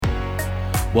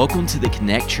Welcome to the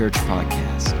Connect Church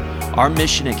podcast. Our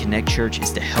mission at Connect Church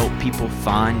is to help people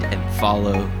find and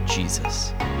follow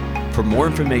Jesus. For more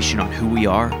information on who we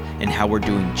are and how we're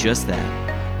doing just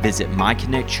that, visit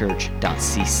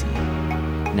myconnectchurch.cc.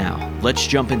 Now, let's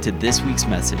jump into this week's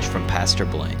message from Pastor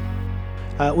Blaine.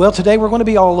 Well, today we're going to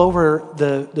be all over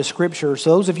the scriptures. So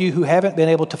those of you who haven't been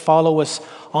able to follow us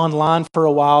online for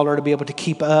a while or to be able to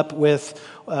keep up with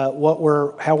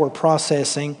how we're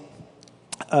processing,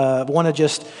 I want to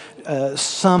just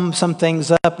sum some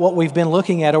things up. What we've been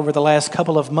looking at over the last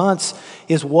couple of months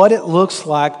is what it looks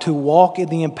like to walk in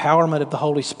the empowerment of the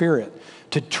Holy Spirit,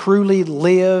 to truly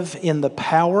live in the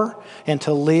power and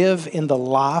to live in the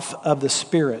life of the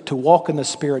Spirit, to walk in the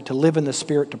Spirit, to live in the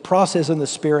Spirit, to process in the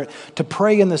Spirit, to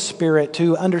pray in the Spirit,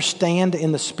 to understand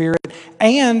in the Spirit,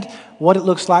 and what it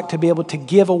looks like to be able to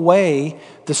give away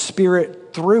the Spirit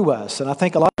through us. And I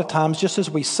think a lot of times, just as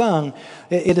we sung,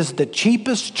 it is the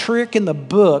cheapest trick in the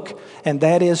book, and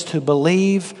that is to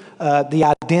believe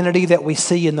the identity that we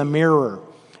see in the mirror.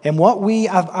 And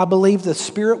I believe the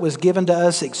Spirit was given to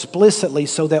us explicitly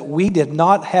so that we did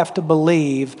not have to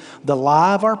believe the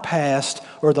lie of our past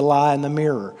or the lie in the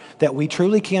mirror, that we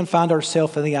truly can find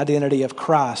ourselves in the identity of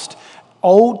Christ.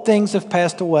 Old things have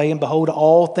passed away, and behold,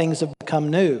 all things have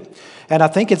become new. And I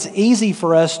think it's easy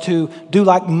for us to do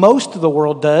like most of the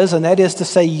world does, and that is to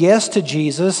say yes to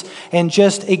Jesus and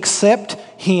just accept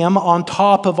Him on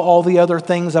top of all the other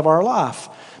things of our life.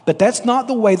 But that's not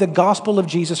the way the gospel of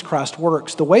Jesus Christ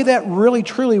works. The way that really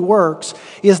truly works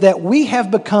is that we have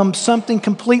become something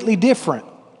completely different.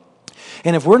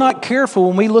 And if we're not careful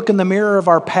when we look in the mirror of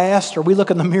our past or we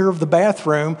look in the mirror of the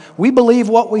bathroom, we believe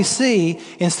what we see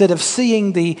instead of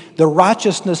seeing the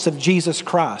righteousness of Jesus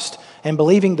Christ and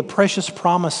believing the precious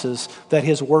promises that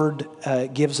His Word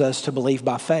gives us to believe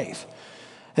by faith.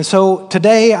 And so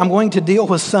today I'm going to deal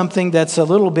with something that's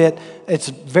it's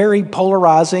very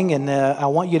polarizing, and I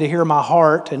want you to hear my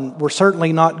heart, and we're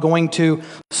certainly not going to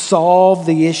solve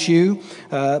the issue,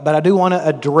 but I do want to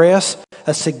address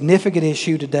a significant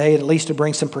issue today, at least to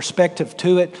bring some perspective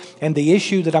to it, and the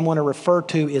issue that I'm going to refer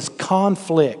to is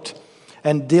conflict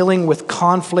and dealing with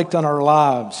conflict in our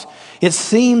lives. It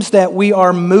seems that we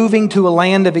are moving to a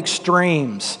land of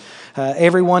extremes.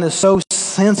 Everyone is so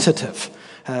sensitive.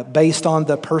 Based on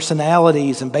the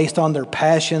personalities and based on their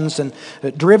passions and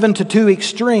driven to two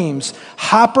extremes.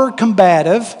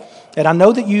 Hyper-combative, and I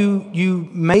know that you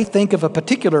may think of a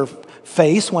particular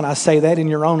face when I say that in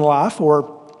your own life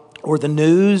or the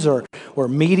news or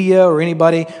media or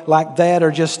anybody like that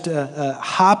are just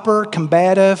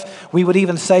hyper-combative. We would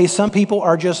even say some people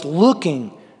are just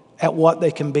looking at what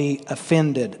they can be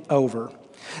offended over.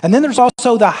 And then there's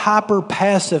also the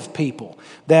hyper-passive people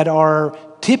that are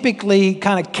typically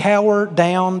kind of cower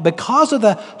down because of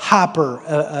the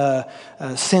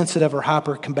hyper-sensitive or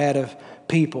hyper-combative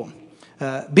people.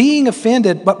 Being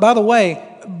offended, but by the way,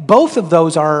 both of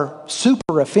those are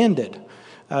super offended.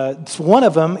 One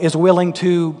of them is willing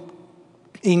to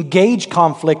engage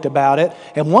conflict about it,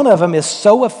 and one of them is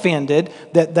so offended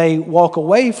that they walk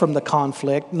away from the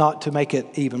conflict, not to make it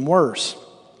even worse.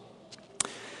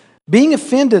 Being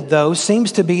offended, though,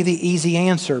 seems to be the easy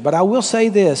answer, but I will say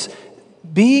this.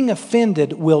 Being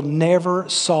offended will never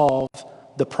solve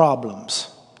the problems.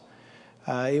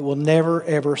 It will never,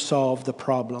 ever solve the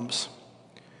problems.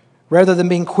 Rather than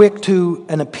being quick to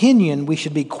an opinion, we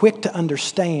should be quick to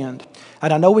understand.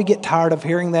 And I know we get tired of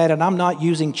hearing that, and I'm not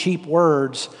using cheap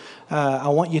words. I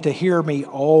want you to hear me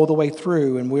all the way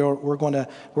through, and we're going to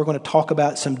talk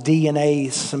about some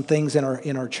DNA, some things in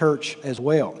our church as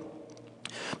well.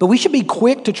 But we should be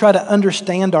quick to try to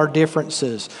understand our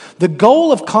differences. The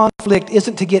goal of conflict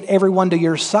isn't to get everyone to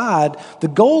your side. The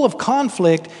goal of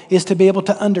conflict is to be able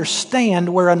to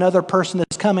understand where another person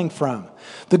is coming from.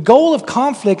 The goal of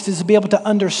conflict is to be able to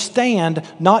understand,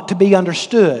 not to be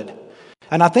understood.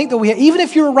 And I think that even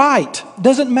if you're right,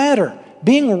 doesn't matter.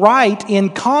 Being right in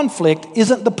conflict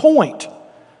isn't the point,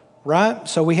 right?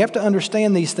 So we have to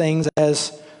understand these things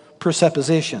as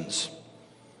presuppositions.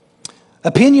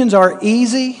 Opinions are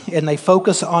easy, and they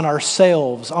focus on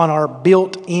ourselves, on our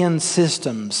built-in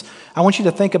systems. I want you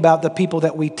to think about the people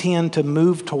that we tend to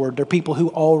move toward. They're people who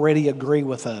already agree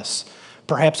with us.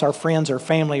 Perhaps our friends or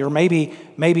family, or maybe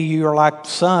you are like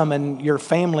some, and your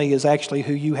family is actually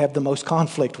who you have the most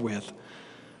conflict with.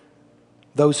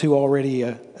 Those who already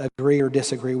agree or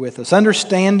disagree with us.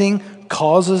 Understanding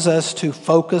causes us to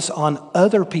focus on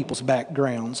other people's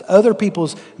backgrounds, other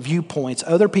people's viewpoints,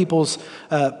 other people's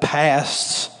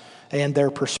pasts and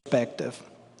their perspective.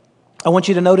 I want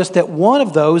you to notice that one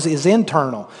of those is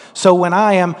internal. So when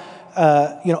I am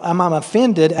I'm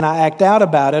offended and I act out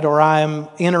about it, or I'm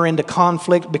enter into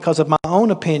conflict because of my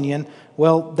own opinion,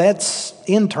 well, that's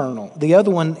internal. The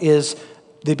other one is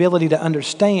the ability to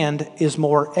understand is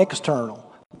more external.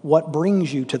 What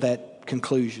brings you to that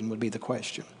conclusion would be the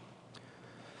question.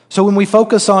 So when we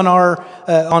focus on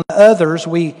on others,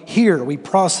 we hear, we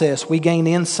process, we gain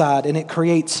insight, and it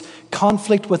creates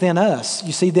conflict within us.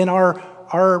 You see, then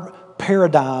our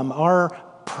paradigm, our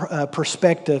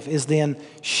perspective is then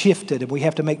shifted, and we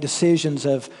have to make decisions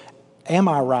of, am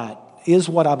I right? Is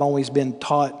what I've always been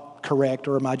taught correct,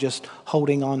 or am I just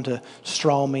holding on to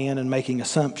straw men and making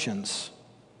assumptions?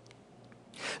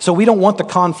 So we don't want the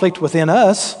conflict within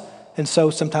us, and so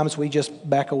sometimes we just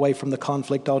back away from the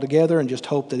conflict altogether and just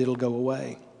hope that it'll go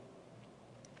away.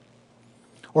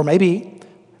 Or maybe,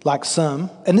 like some,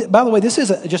 and by the way, this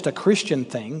isn't just a Christian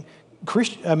thing,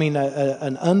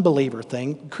 an unbeliever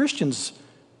thing. Christians,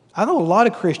 I know a lot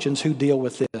of Christians who deal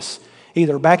with this,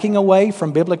 either backing away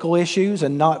from biblical issues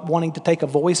and not wanting to take a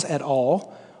voice at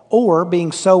all, or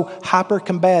being so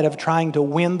hyper-combative trying to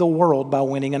win the world by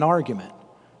winning an argument.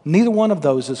 Neither one of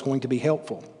those is going to be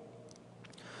helpful.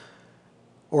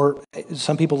 Or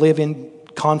some people live in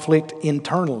conflict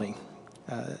internally.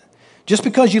 Just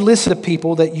because you listen to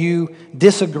people that you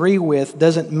disagree with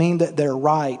doesn't mean that they're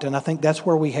right. And I think that's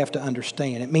where we have to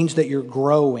understand. It means that you're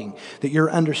growing, that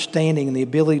your understanding and the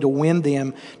ability to win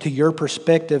them to your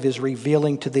perspective is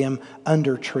revealing to them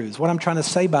under truths. What I'm trying to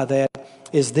say by that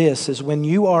is this, is when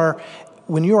you are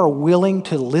willing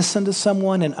to listen to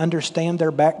someone and understand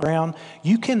their background,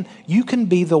 you can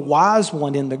be the wise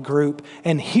one in the group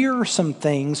and hear some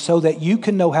things so that you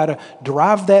can know how to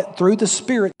drive that through the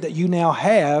Spirit that you now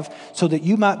have, so that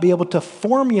you might be able to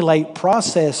formulate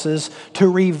processes to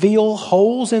reveal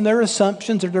holes in their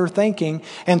assumptions or their thinking,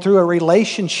 and through a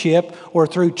relationship or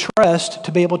through trust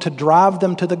to be able to drive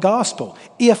them to the gospel,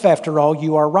 if after all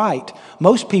you are right.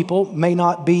 Most people may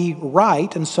not be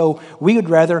right, and so we would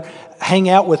rather hang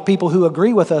out with people who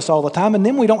agree with us all the time, and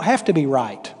then we don't have to be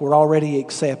right. We're already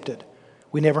accepted.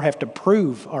 We never have to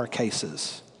prove our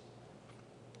cases.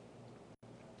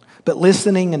 But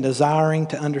listening and desiring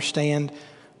to understand,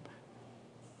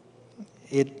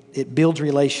 it builds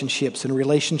relationships, and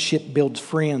relationship builds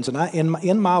friends. And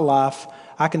in my life,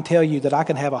 I can tell you that I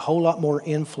can have a whole lot more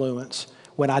influence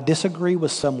when I disagree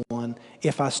with someone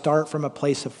if I start from a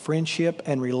place of friendship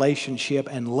and relationship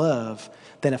and love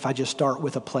than if I just start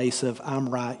with a place of I'm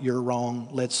right, you're wrong,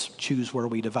 let's choose where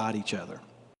we divide each other.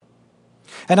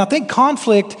 And I think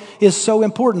conflict is so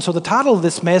important. So the title of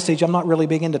this message, I'm not really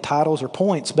big into titles or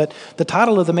points, but the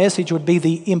title of the message would be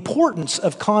The Importance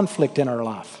of Conflict in Our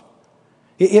Life.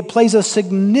 It plays a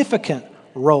significant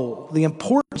role, the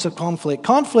importance of conflict.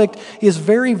 Conflict is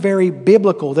very, very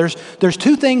biblical. There's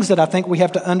two things that I think we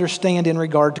have to understand in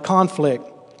regard to conflict.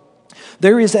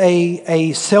 There is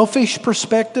a selfish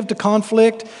perspective to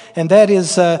conflict, and that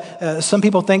is some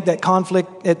people think that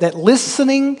conflict, that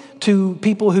listening to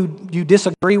people who you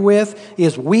disagree with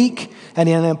is weak, and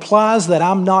it implies that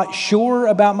I'm not sure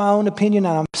about my own opinion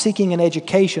and I'm seeking an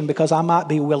education because I might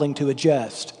be willing to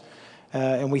adjust.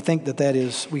 And we think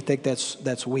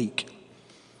that's weak.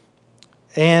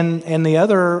 And the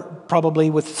other, probably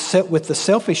with the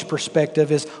selfish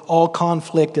perspective, is all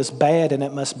conflict is bad and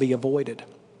it must be avoided.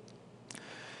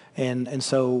 And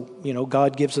so,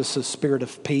 God gives us a spirit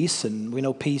of peace, and we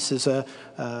know peace is a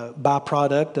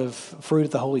byproduct of fruit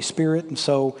of the Holy Spirit. And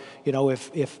so,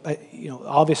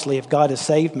 obviously, if God has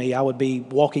saved me, I would be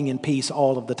walking in peace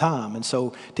all of the time. And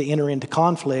so, to enter into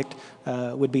conflict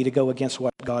would be to go against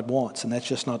what God wants, and that's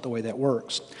just not the way that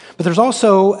works. But there's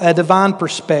also a divine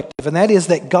perspective, and that is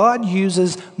that God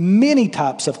uses many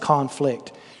types of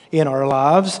conflict in our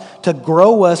lives to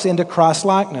grow us into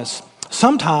Christ-likeness.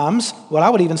 Sometimes, what I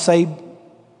would even say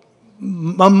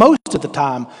most of the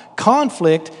time,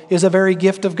 conflict is a very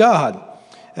gift of God.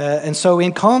 And so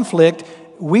in conflict,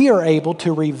 we are able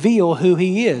to reveal who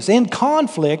He is. In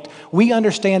conflict, we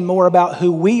understand more about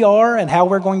who we are and how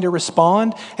we're going to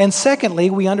respond. And secondly,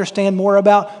 we understand more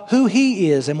about who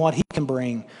He is and what He can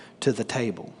bring to the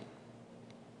table.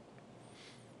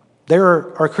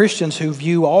 There are Christians who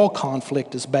view all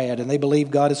conflict as bad, and they believe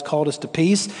God has called us to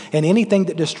peace, and anything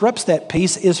that disrupts that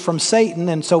peace is from Satan,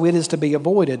 and so it is to be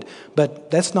avoided.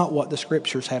 But that's not what the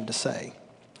Scriptures have to say.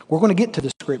 We're going to get to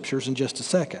the Scriptures in just a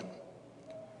second.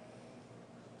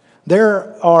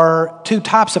 There are two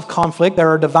types of conflict. There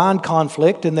are divine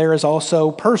conflict, and there is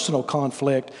also personal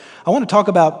conflict. I want to talk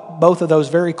about both of those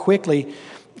very quickly.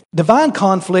 Divine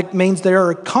conflict means there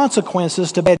are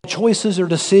consequences to bad choices or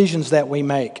decisions that we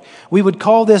make. We would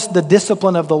call this the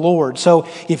discipline of the Lord. So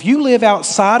if you live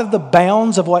outside of the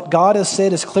bounds of what God has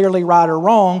said is clearly right or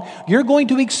wrong, you're going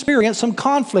to experience some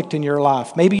conflict in your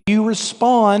life. Maybe you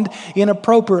respond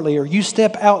inappropriately or you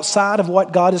step outside of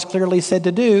what God has clearly said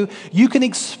to do. You can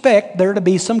expect there to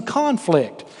be some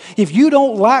conflict. If you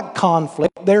don't like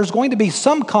conflict, there's going to be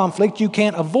some conflict you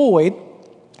can't avoid.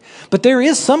 But there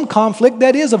is some conflict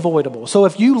that is avoidable. So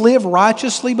if you live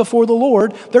righteously before the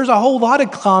Lord, there's a whole lot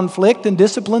of conflict and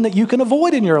discipline that you can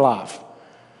avoid in your life.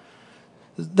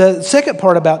 The second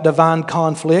part about divine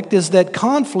conflict is that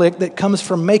conflict that comes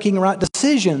from making right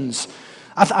decisions.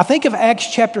 I think of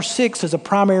Acts chapter 6 as a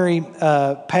primary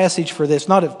passage for this.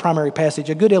 Not a primary passage,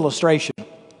 a good illustration.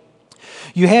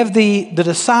 You have the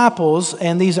disciples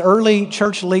and these early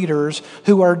church leaders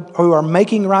who are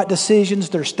making right decisions.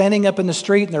 They're standing up in the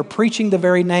street and they're preaching the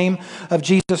very name of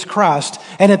Jesus Christ.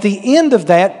 And at the end of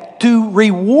that, to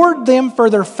reward them for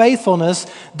their faithfulness,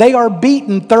 they are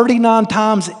beaten 39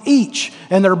 times each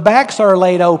and their backs are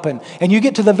laid open. And you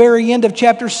get to the very end of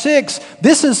chapter 6.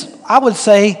 This is, I would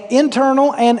say,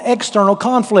 internal and external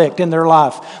conflict in their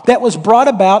life that was brought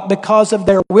about because of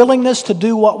their willingness to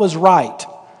do what was right.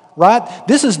 Right?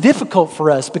 This is difficult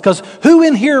for us because who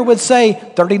in here would say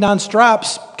 39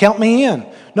 stripes, count me in?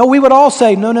 No, we would all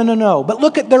say no. But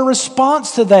look at their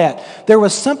response to that. There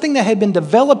was something that had been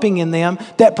developing in them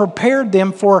that prepared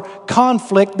them for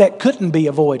conflict that couldn't be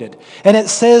avoided. And it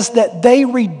says that they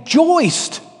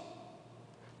rejoiced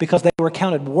because they were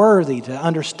counted worthy to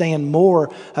understand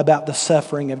more about the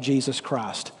suffering of Jesus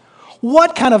Christ.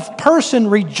 What kind of person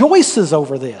rejoices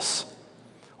over this?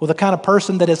 Well, the kind of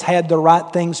person that has had the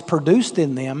right things produced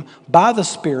in them by the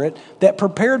Spirit that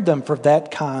prepared them for that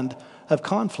kind of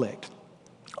conflict.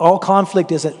 All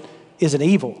conflict isn't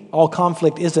evil. All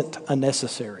conflict isn't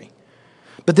unnecessary.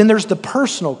 But then there's the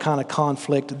personal kind of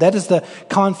conflict. That is the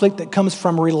conflict that comes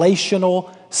from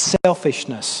relational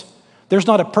selfishness. There's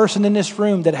not a person in this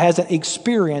room that hasn't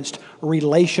experienced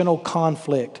relational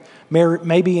conflict.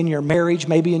 Maybe in your marriage,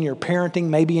 maybe in your parenting,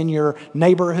 maybe in your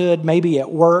neighborhood, maybe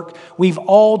at work. We've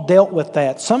all dealt with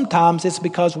that. Sometimes it's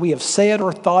because we have said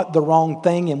or thought the wrong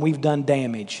thing and we've done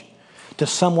damage to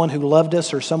someone who loved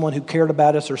us or someone who cared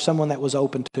about us or someone that was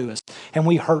open to us. And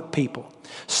we hurt people.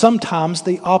 Sometimes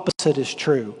the opposite is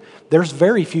true. There's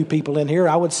very few people in here,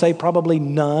 I would say probably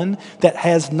none, that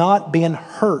has not been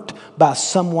hurt by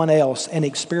someone else and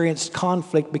experienced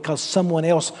conflict because someone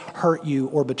else hurt you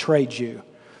or betrayed you.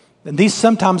 And these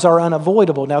sometimes are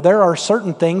unavoidable. Now, there are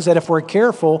certain things that if we're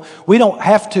careful, we don't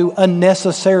have to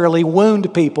unnecessarily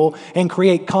wound people and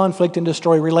create conflict and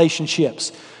destroy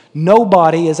relationships.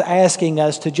 Nobody is asking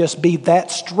us to just be that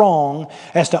strong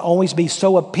as to always be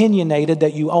so opinionated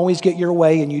that you always get your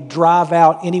way and you drive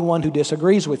out anyone who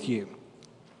disagrees with you.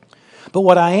 But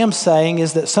what I am saying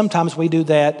is that sometimes we do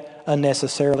that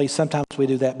unnecessarily. Sometimes we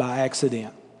do that by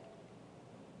accident.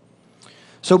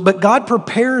 But God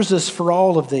prepares us for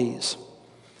all of these.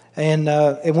 And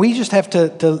we just have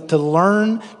to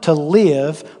learn to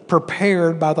live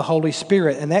prepared by the Holy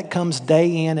Spirit. And that comes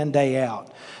day in and day out.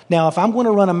 Now, if I'm going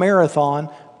to run a marathon,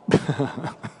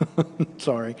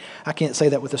 sorry, I can't say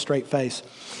that with a straight face.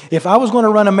 If I was going to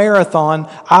run a marathon,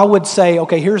 I would say,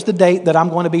 okay, here's the date that I'm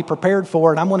going to be prepared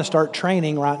for, and I'm going to start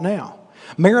training right now.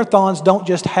 Marathons don't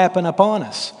just happen upon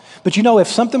us. But you know, if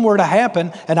something were to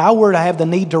happen and I were to have the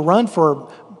need to run for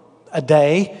a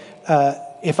day,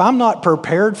 if I'm not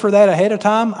prepared for that ahead of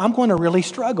time, I'm going to really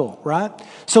struggle, right?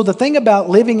 So the thing about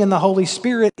living in the Holy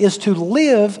Spirit is to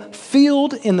live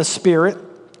filled in the Spirit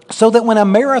so that when a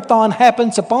marathon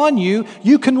happens upon you,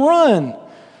 you can run.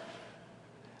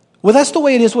 Well, that's the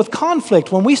way it is with conflict.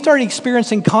 When we start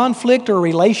experiencing conflict or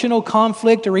relational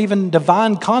conflict or even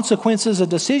divine consequences of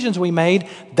decisions we made,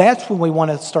 that's when we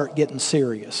want to start getting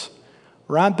serious,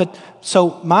 right? But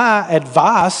so my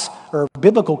advice or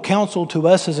biblical counsel to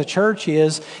us as a church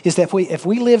is that if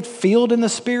we lived filled in the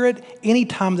Spirit,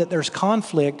 anytime that there's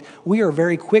conflict, we are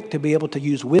very quick to be able to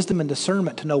use wisdom and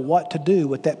discernment to know what to do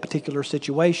with that particular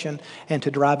situation and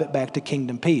to drive it back to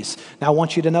kingdom peace. Now, I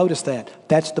want you to notice that.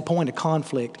 That's the point of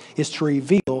conflict, is to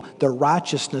reveal the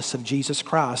righteousness of Jesus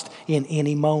Christ in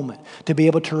any moment, to be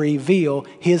able to reveal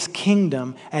His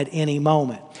kingdom at any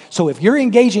moment. So if you're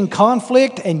engaging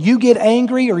conflict and you get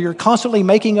angry or you're constantly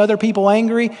making other people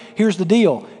angry, here's the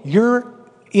deal. You're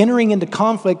entering into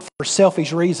conflict for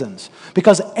selfish reasons.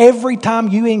 Because every time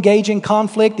you engage in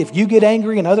conflict, if you get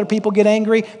angry and other people get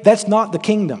angry, that's not the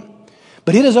kingdom.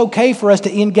 But it is okay for us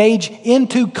to engage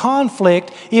into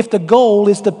conflict if the goal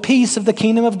is the peace of the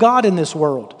kingdom of God in this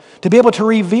world. To be able to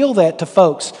reveal that to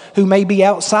folks who may be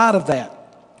outside of that.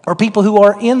 or people who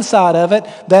are inside of it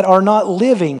that are not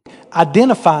living,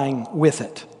 identifying with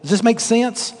it. Does this make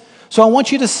sense? So I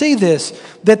want you to see this,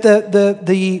 that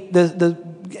the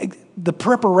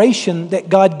preparation that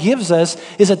God gives us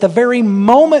is at the very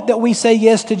moment that we say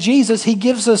yes to Jesus, He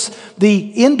gives us the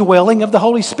indwelling of the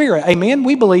Holy Spirit. Amen?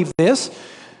 We believe this.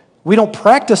 We don't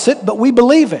practice it, but we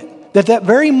believe it. That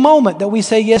very moment that we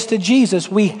say yes to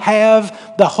Jesus, we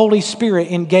have the Holy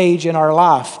Spirit engage in our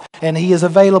life, and He is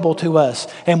available to us.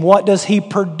 And what does He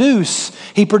produce?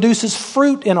 He produces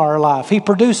fruit in our life. He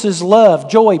produces love,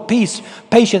 joy, peace,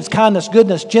 patience, kindness,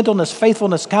 goodness, gentleness,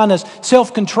 faithfulness, kindness,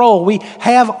 self-control. We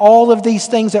have all of these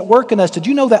things that work in us. Did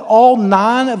you know that all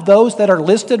 9 of those that are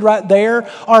listed right there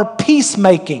are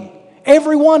peacemaking?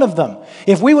 Every one of them.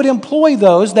 If we would employ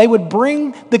those, they would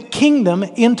bring the kingdom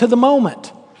into the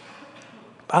moment.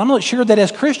 I'm not sure that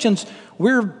as Christians,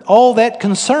 we're all that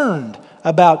concerned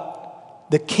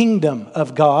about the kingdom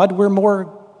of God. We're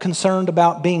more concerned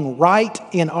about being right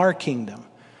in our kingdom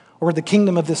or the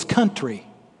kingdom of this country.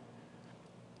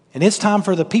 And it's time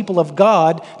for the people of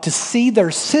God to see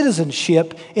their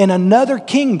citizenship in another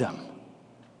kingdom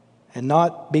and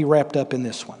not be wrapped up in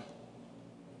this one.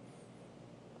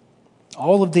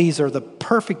 All of these are the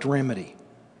perfect remedy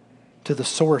to the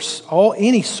source,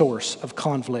 any source of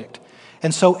conflict.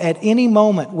 And so at any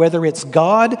moment, whether it's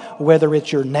God, whether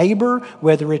it's your neighbor,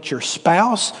 whether it's your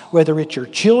spouse, whether it's your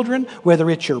children, whether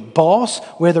it's your boss,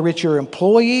 whether it's your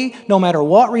employee, no matter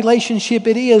what relationship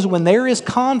it is, when there is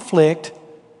conflict,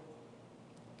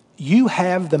 you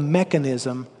have the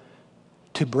mechanism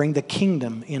to bring the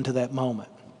kingdom into that moment.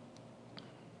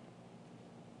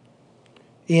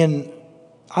 In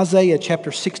Isaiah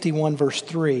chapter 61, verse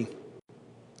 3,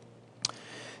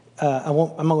 I'm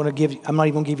not even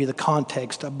going to give you the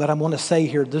context, but I want to say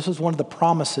here, this is one of the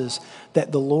promises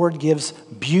that the Lord gives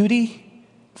beauty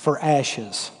for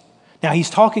ashes. Now,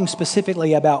 He's talking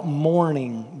specifically about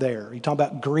mourning there. He's talking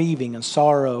about grieving and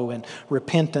sorrow and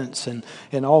repentance and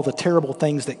all the terrible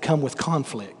things that come with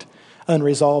conflict,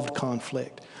 unresolved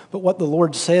conflict. But what the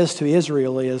Lord says to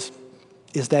Israel is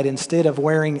that instead of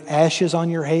wearing ashes on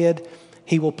your head,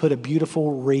 He will put a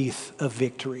beautiful wreath of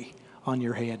victory on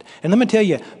your head. And let me tell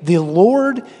you, the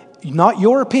Lord, not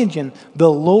your opinion,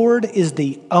 the Lord is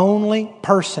the only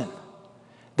person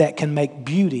that can make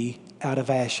beauty out of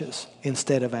ashes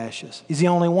instead of ashes. He's the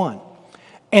only one.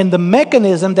 And the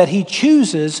mechanism that He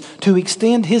chooses to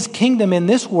extend His kingdom in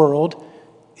this world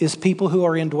is people who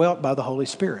are indwelt by the Holy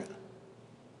Spirit.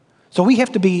 So we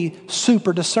have to be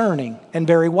super discerning and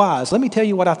very wise. Let me tell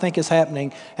you what I think is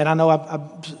happening, and I know I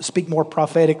speak more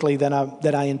prophetically than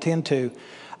I intend to.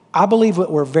 I believe that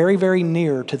we're very, very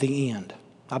near to the end.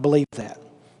 I believe that.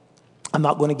 I'm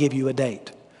not going to give you a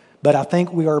date. But I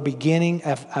think we are beginning,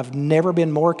 I've never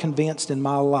been more convinced in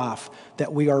my life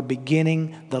that we are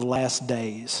beginning the last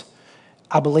days.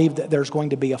 I believe that there's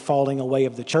going to be a falling away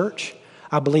of the church.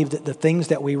 I believe that the things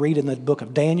that we read in the book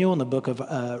of Daniel and the book of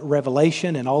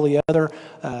Revelation and all the other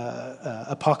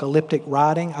apocalyptic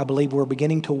writing, I believe we're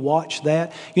beginning to watch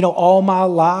that. You know, all my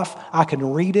life I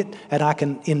can read it and I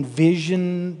can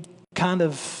envision kind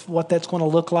of what that's going to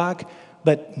look like.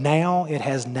 But now it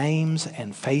has names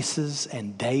and faces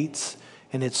and dates,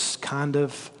 and it's kind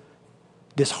of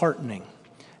disheartening.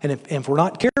 And if we're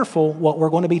not careful, what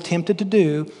we're going to be tempted to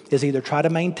do is either try to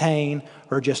maintain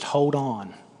or just hold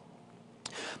on.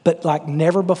 But like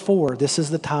never before, this is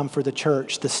the time for the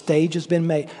church. The stage has been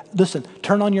made. Listen,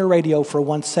 turn on your radio for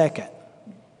 1 second.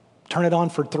 Turn it on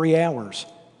for 3 hours.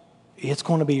 It's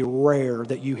going to be rare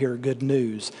that you hear good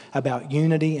news about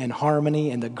unity and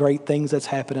harmony and the great things that's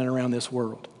happening around this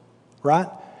world. Right?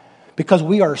 Because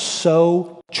we are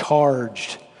so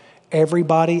charged.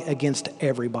 Everybody against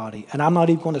everybody. And I'm not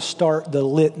even going to start the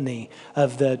litany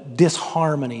of the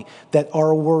disharmony that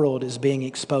our world is being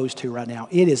exposed to right now.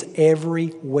 It is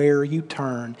everywhere you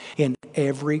turn, in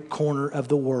every corner of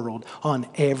the world, on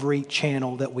every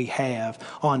channel that we have,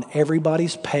 on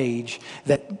everybody's page,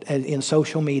 that in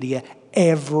social media,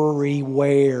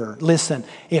 everywhere. Listen,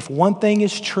 if one thing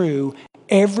is true,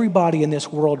 everybody in this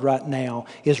world right now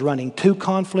is running to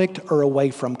conflict or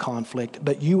away from conflict,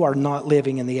 but you are not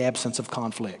living in the absence of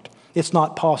conflict. It's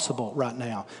not possible right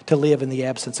now to live in the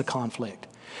absence of conflict.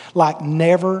 Like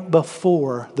never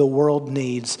before, the world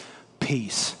needs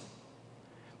peace.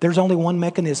 There's only one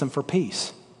mechanism for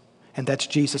peace, and that's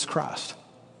Jesus Christ.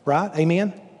 Right?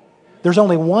 Amen? There's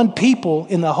only one people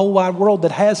in the whole wide world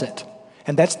that has it.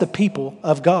 And that's the people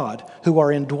of God who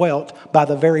are indwelt by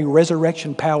the very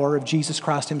resurrection power of Jesus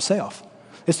Christ Himself.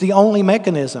 It's the only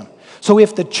mechanism. So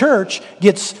if the church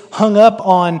gets hung up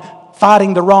on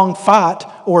fighting the wrong fight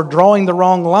or drawing the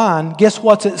wrong line, guess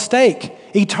what's at stake?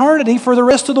 eternity for the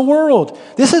rest of the world.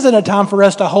 This isn't a time for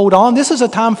us to hold on. This is a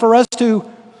time for us to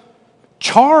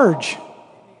charge.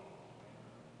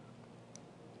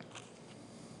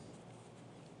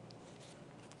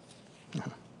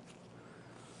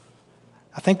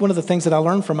 I think one of the things that I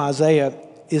learned from Isaiah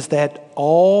is that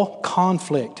all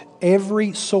conflict,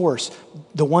 every source,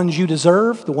 the ones you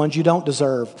deserve, the ones you don't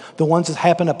deserve, the ones that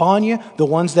happen upon you, the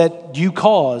ones that you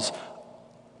cause,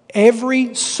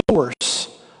 every source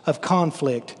of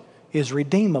conflict is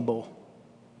redeemable.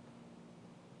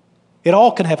 It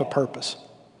all can have a purpose.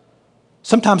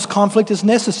 Sometimes conflict is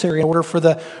necessary in order for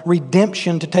the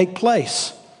redemption to take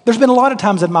place. There's been a lot of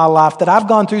times in my life that I've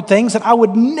gone through things that I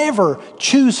would never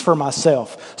choose for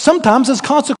myself. Sometimes as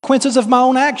consequences of my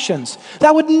own actions that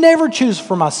I would never choose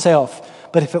for myself.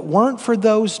 But if it weren't for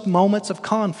those moments of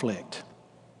conflict,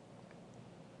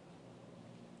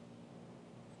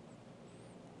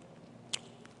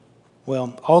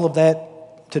 well, all of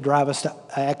that to drive us to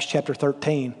Acts chapter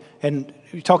 13. And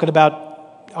you're talking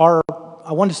about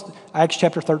Acts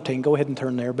chapter 13, go ahead and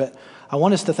turn there. But I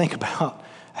want us to think about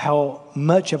how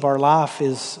much of our life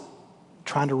is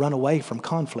trying to run away from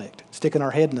conflict, sticking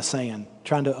our head in the sand,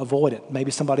 trying to avoid it.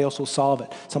 Maybe somebody else will solve it.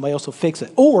 Somebody else will fix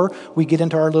it. Or we get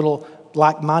into our little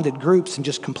like-minded groups and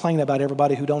just complain about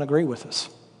everybody who don't agree with us.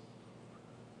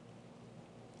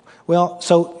 Well,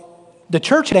 so the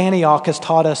church at Antioch has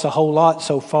taught us a whole lot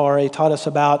so far. They taught us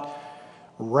about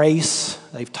race.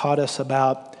 They've taught us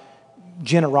about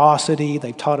generosity.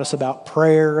 They've taught us about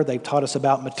prayer. They've taught us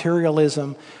about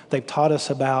materialism. They've taught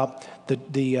us about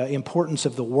the importance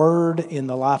of the Word in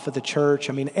the life of the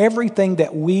church. I mean, everything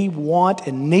that we want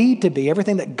and need to be,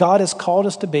 everything that God has called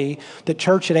us to be, the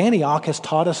church at Antioch has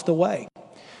taught us the way.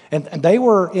 And they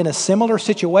were in a similar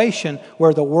situation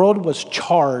where the world was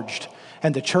charged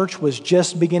and the church was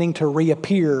just beginning to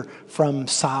reappear from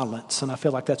silence. And I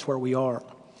feel like that's where we are.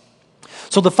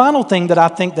 So the final thing that I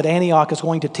think that Antioch is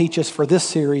going to teach us for this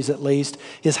series at least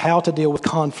is how to deal with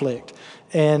conflict.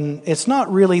 And it's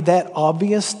not really that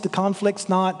obvious, the conflict's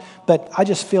not, but I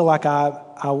just feel like I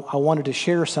wanted to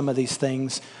share some of these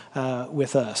things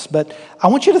with us. But I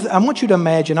want you to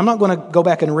imagine, I'm not going to go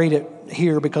back and read it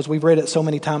here because we've read it so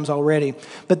many times already,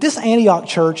 but this Antioch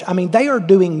church, I mean, they are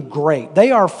doing great.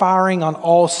 They are firing on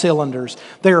all cylinders.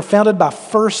 They are founded by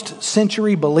first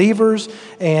century believers,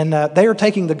 and they are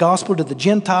taking the gospel to the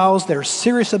Gentiles. They're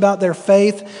serious about their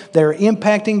faith. They're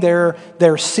impacting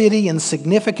their city in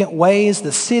significant ways.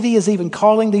 The city is even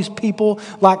calling these people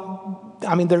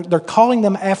they're calling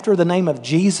them after the name of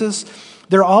Jesus.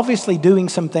 They're obviously doing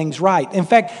some things right. In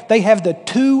fact, they have the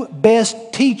two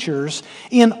best teachers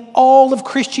in all of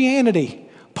Christianity.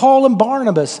 Paul and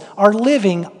Barnabas are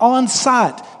living on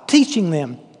site, teaching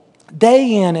them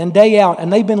day in and day out,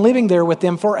 and they've been living there with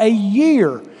them for a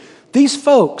year. These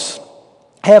folks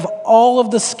have all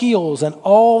of the skills and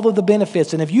all of the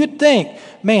benefits. And if you'd think,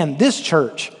 man, this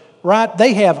church, right?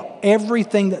 They have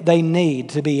everything that they need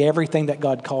to be everything that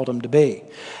God called them to be.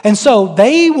 And so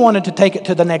they wanted to take it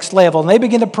to the next level. And they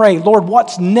began to pray, Lord,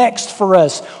 what's next for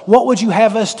us? What would you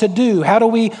have us to do? How do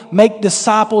we make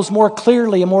disciples more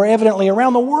clearly and more evidently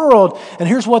around the world? And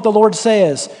here's what the Lord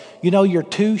says. You know, your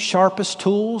two sharpest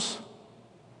tools,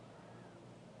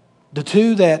 the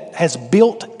two that has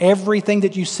built everything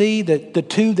that you see, the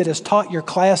two that has taught your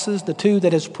classes, the two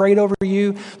that has prayed over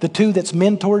you, the two that's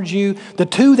mentored you, the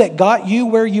two that got you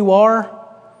where you are,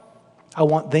 I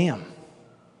want them.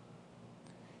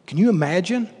 Can you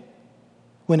imagine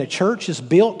when a church is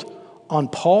built on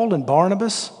Paul and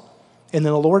Barnabas, and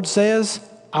then the Lord says,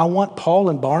 I want Paul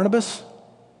and Barnabas?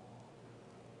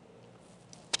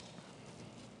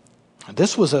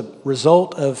 This was a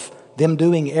result of them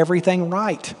doing everything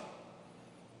right.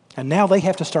 And now they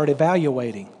have to start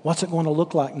evaluating. What's it going to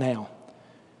look like now?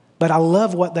 But I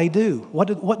love what they do.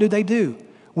 What do they do?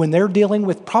 When they're dealing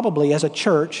with probably as a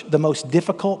church the most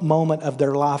difficult moment of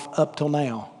their life up till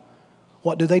now,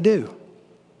 what do?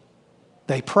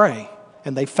 They pray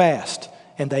and they fast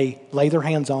and they lay their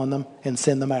hands on them and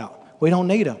send them out. We don't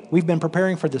need them. We've been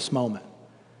preparing for this moment.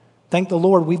 Thank the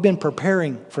Lord, we've been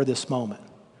preparing for this moment.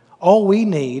 All we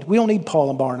don't need Paul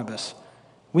and Barnabas.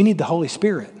 We need the Holy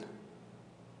Spirit.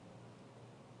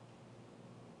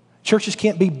 Churches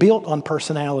can't be built on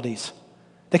personalities.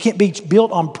 They can't be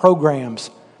built on programs.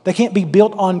 They can't be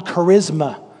built on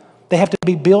charisma. They have to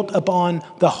be built upon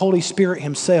the Holy Spirit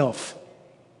Himself.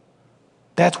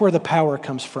 That's where the power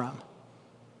comes from.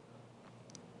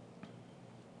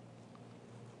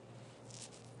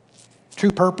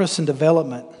 True purpose and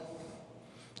development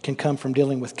can come from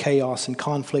dealing with chaos and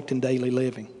conflict in daily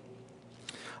living.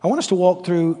 I want us to walk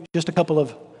through just a couple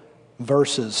of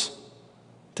verses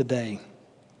today.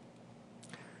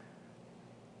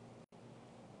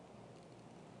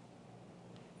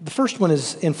 The first one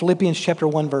is in Philippians chapter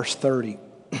 1, verse 30.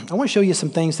 I want to show you some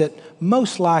things that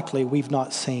most likely we've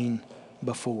not seen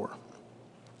before.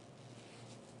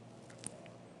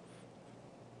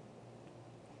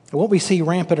 What we see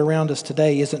rampant around us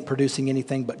today isn't producing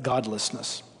anything but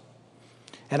godlessness.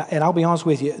 And I'll be honest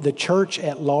with you, the church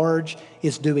at large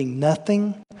is doing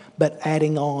nothing but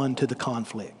adding on to the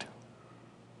conflict.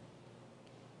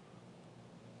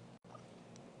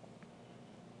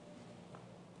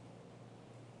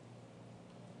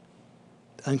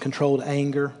 Uncontrolled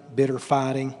anger, bitter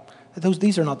fighting.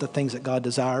 These are not the things that God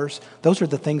desires. Those are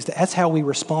the things that's how we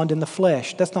respond in the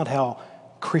flesh. That's not how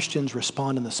Christians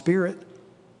respond in the Spirit.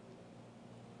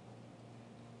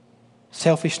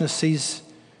 Selfishness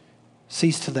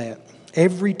sees to that.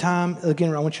 Every time,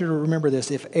 again, I want you to remember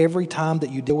this. If every time that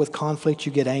you deal with conflict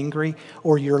you get angry,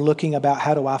 or you're looking about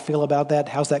how do I feel about that?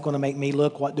 How's that going to make me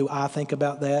look? What do I think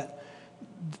about that?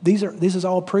 This is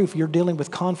all proof you're dealing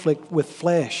with conflict with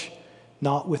flesh,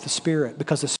 not with the Spirit.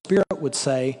 Because the Spirit would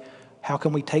say, how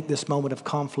can we take this moment of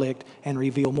conflict and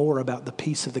reveal more about the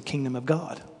peace of the kingdom of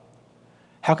God?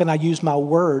 How can I use my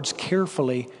words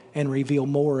carefully and reveal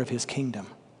more of His kingdom?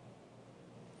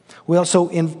 Well, so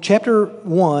in chapter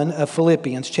 1 of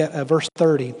Philippians, verse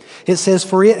 30, it says,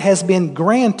 for it has been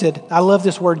granted. I love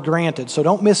this word granted, so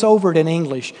don't miss over it in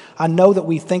English. I know that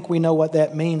we think we know what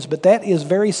that means, but that is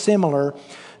very similar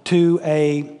to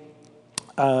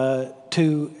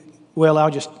I'll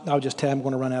just tell you, I'm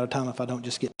going to run out of time if I don't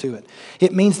just get to it.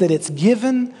 It means that it's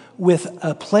given with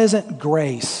a pleasant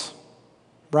grace,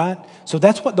 right? So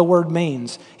that's what the word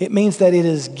means. It means that it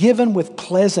is given with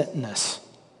pleasantness.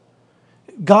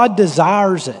 God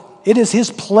desires it. It is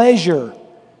His pleasure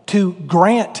to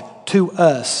grant to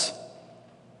us.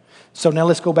 So now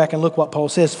let's go back and look what Paul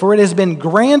says. For it has been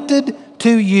granted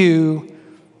to you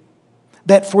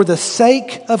that for the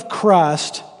sake of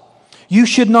Christ, you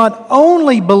should not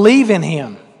only believe in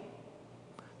Him,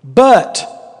 but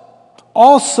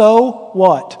also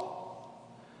what?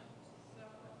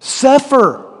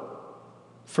 Suffer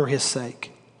for His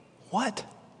sake. What?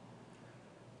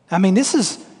 I mean, this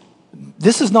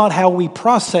is not how we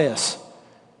process.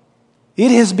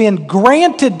 It has been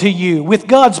granted to you with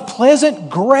God's pleasant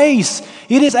grace.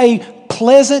 It is a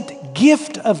pleasant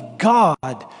gift of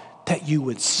God that you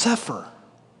would suffer.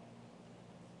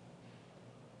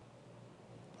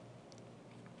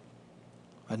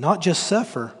 But not just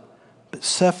suffer, but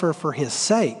suffer for His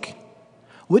sake.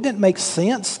 Wouldn't it make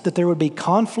sense that there would be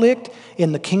conflict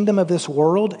in the kingdom of this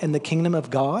world and the kingdom of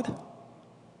God?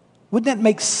 Wouldn't that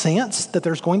make sense that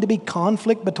there's going to be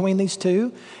conflict between these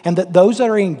two? And that those that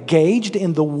are engaged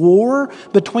in the war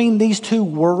between these two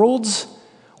worlds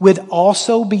would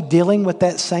also be dealing with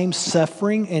that same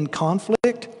suffering and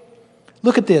conflict?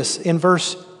 Look at this in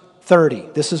verse 30.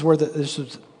 This is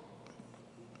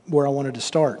where I wanted to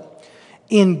start.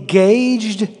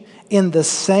 Engaged in the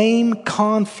same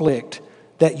conflict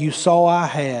that you saw I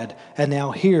had, and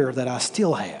now hear that I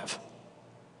still have.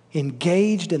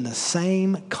 Engaged in the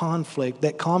same conflict.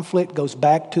 That conflict goes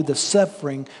back to the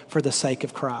suffering for the sake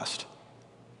of Christ.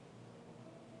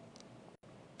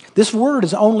 This word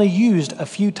is only used a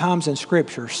few times in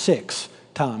Scripture, 6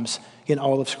 times in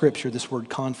all of Scripture, this word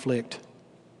conflict.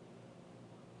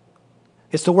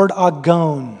 It's the word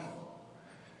agon.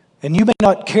 And you may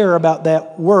not care about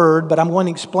that word, but I'm going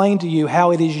to explain to you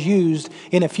how it is used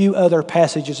in a few other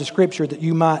passages of Scripture that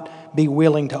you might be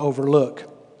willing to overlook.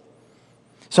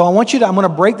 So I'm going to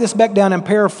break this back down and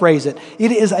paraphrase it.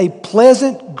 It is a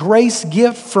pleasant grace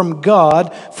gift from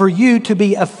God for you to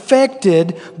be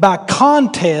affected by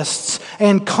contests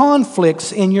and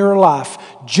conflicts in your life,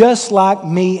 just like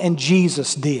me and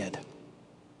Jesus did.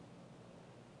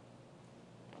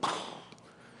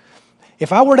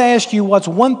 If I were to ask you what's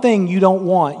one thing you don't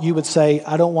want, you would say,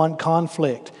 I don't want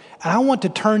conflict. And I want to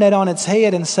turn that on its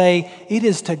head and say, it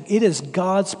is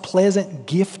God's pleasant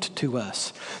gift to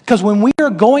us. Because when we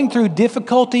are going through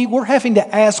difficulty, we're having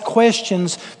to ask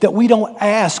questions that we don't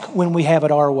ask when we have it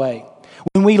our way.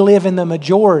 When we live in the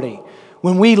majority.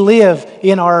 When we live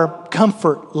in our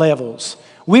comfort levels.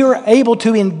 We are able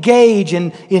to engage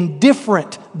in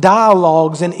different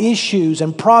dialogues and issues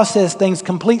and process things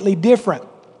completely different.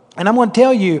 And I'm going to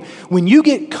tell you, when you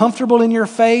get comfortable in your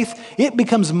faith, it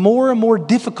becomes more and more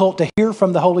difficult to hear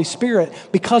from the Holy Spirit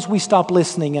because we stop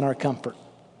listening in our comfort.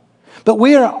 But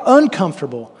we are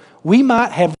uncomfortable. We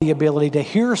might have the ability to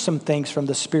hear some things from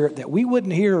the Spirit that we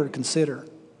wouldn't hear or consider.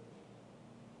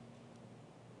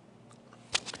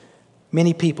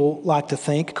 Many people like to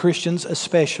think, Christians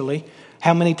especially,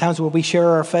 how many times will we share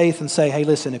our faith and say, hey,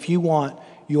 listen, if you want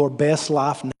your best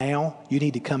life now, you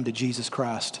need to come to Jesus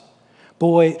Christ.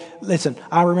 Boy, listen,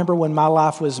 I remember when my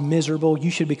life was miserable,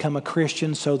 you should become a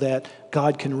Christian so that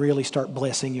God can really start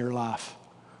blessing your life.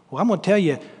 Well, I'm going to tell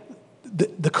you,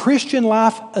 the Christian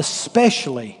life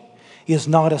especially is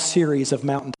not a series of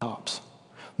mountaintops.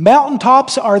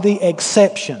 Mountaintops are the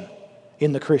exception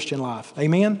in the Christian life.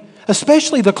 Amen?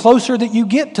 Especially the closer that you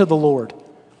get to the Lord.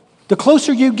 The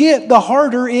closer you get, the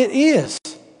harder it is.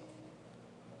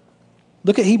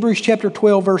 Look at Hebrews chapter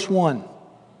 12, verse 1.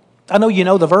 I know you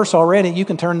know the verse already. You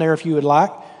can turn there if you would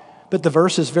like. But the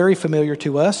verse is very familiar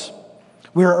to us.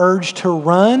 We are urged to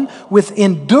run with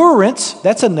endurance.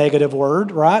 That's a negative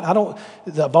word, right?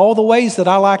 Of all the ways that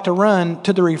I like to run,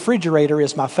 to the refrigerator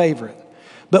is my favorite.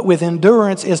 But with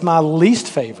endurance is my least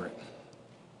favorite.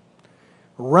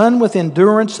 Run with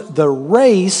endurance the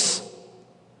race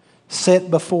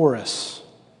set before us.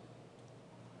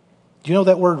 Do you know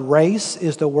that word race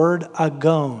is the word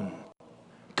agon?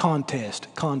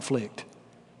 Contest, conflict.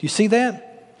 Do you see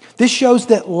that? This shows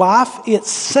that life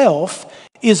itself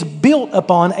is built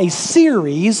upon a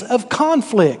series of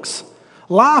conflicts.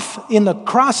 Life in the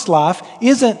Christ life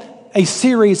isn't a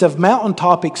series of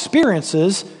mountaintop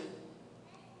experiences.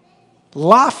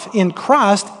 Life in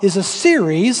Christ is a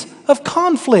series of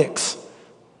conflicts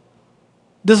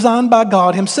designed by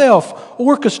God Himself,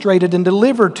 orchestrated and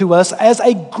delivered to us as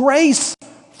a grace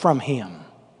from Him.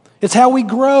 It's how we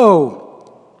grow.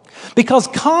 Because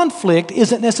conflict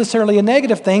isn't necessarily a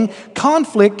negative thing.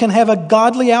 Conflict can have a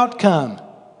godly outcome.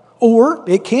 Or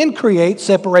it can create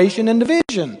separation and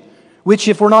division, which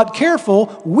if we're not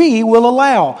careful, we will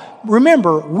allow.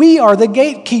 Remember, we are the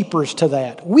gatekeepers to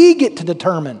that. We get to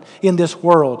determine in this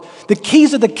world. The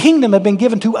keys of the kingdom have been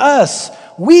given to us.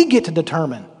 We get to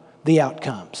determine the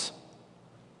outcomes.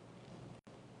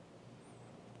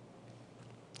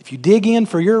 If you dig in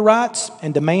for your rights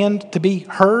and demand to be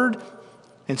heard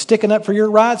and sticking up for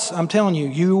your rights, I'm telling you,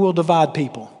 you will divide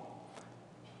people.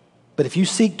 But if you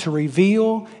seek to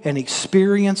reveal and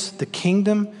experience the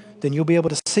kingdom, then you'll be able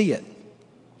to see it.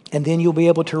 And then you'll be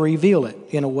able to reveal it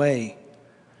in a way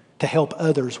to help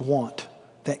others want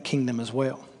that kingdom as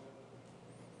well.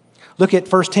 Look at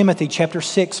 1 Timothy chapter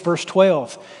 6, verse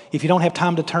 12. If you don't have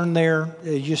time to turn there,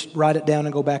 you just write it down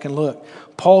and go back and look.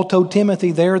 Paul told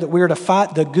Timothy there that we are to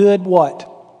fight the good what?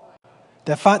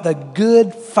 To fight the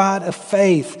good fight of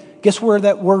faith. Guess where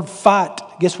that word fight,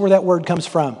 guess where that word comes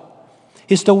from?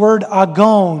 It's the word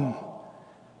agon.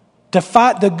 To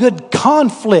fight the good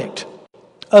conflict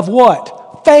of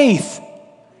what? Faith.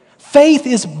 Faith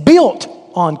is built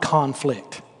on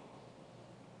conflict.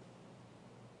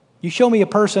 You show me a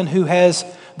person who has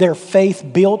their faith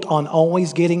built on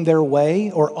always getting their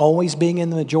way or always being in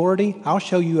the majority, I'll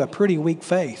show you a pretty weak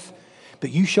faith.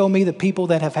 But you show me the people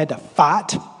that have had to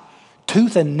fight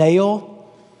tooth and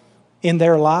nail in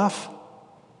their life,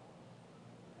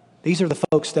 these are the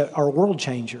folks that are world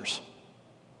changers.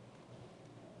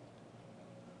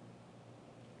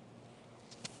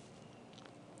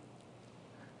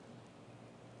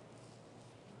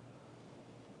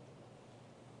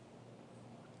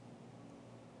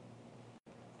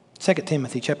 Second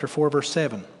Timothy chapter 4, verse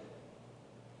 7.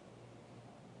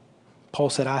 Paul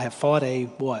said, I have fought a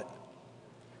what?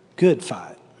 Good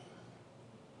fight.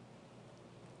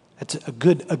 That's a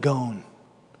good agon.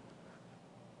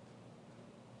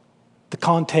 The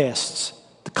contests,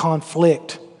 the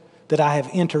conflict that I have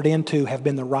entered into have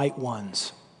been the right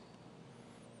ones.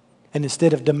 And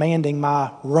instead of demanding my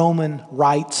Roman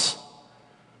rights,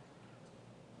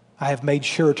 I have made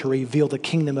sure to reveal the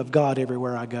kingdom of God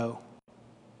everywhere I go.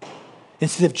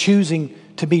 Instead of choosing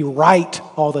to be right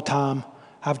all the time,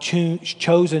 I've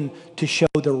chosen to show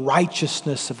the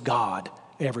righteousness of God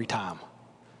every time.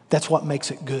 That's what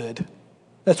makes it good.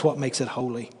 That's what makes it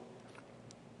holy.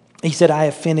 He said, I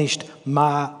have finished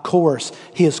my course.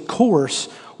 His course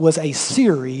was a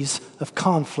series of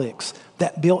conflicts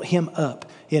that built him up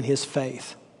in his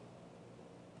faith.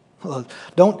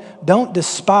 Don't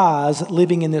despise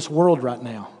living in this world right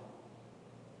now.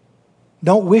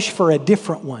 Don't wish for a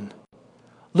different one.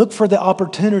 Look for the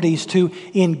opportunities to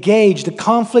engage. The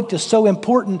conflict is so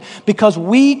important because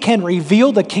we can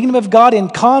reveal the kingdom of God in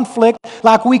conflict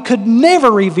like we could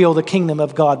never reveal the kingdom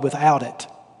of God without it.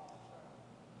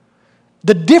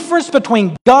 The difference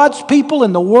between God's people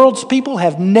and the world's people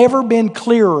have never been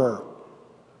clearer,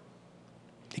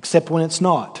 except when it's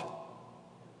not.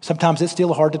 Sometimes it's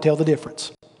still hard to tell the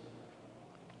difference.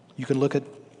 You can look at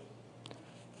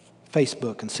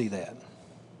Facebook and see that.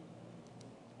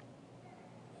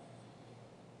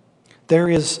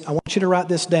 I want you to write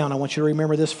this down. I want you to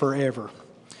remember this forever.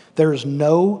 There is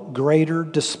no greater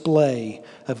display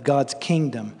of God's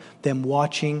kingdom than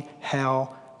watching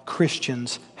how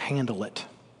Christians handle it.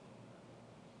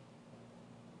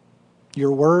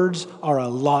 Your words are a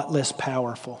lot less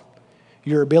powerful.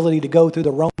 Your ability to go through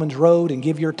the Romans road and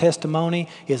give your testimony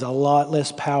is a lot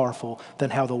less powerful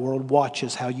than how the world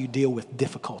watches how you deal with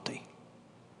difficulty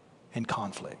and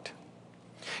conflict.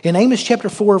 In Amos chapter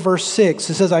 4, verse 6,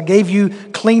 it says, I gave you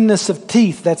cleanness of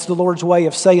teeth. That's the Lord's way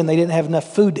of saying they didn't have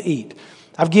enough food to eat.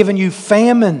 I've given you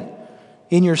famine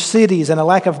in your cities and a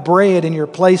lack of bread in your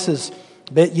places,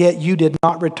 but yet you did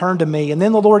not return to me. And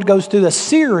then the Lord goes through a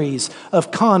series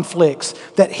of conflicts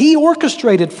that He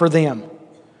orchestrated for them.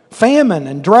 Famine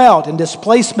and drought and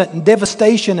displacement and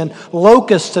devastation and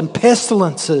locusts and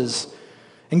pestilences.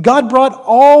 And God brought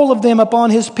all of them upon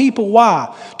His people.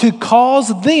 Why? To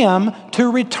cause them to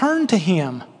return to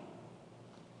Him.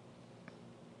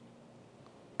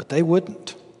 But they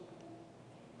wouldn't.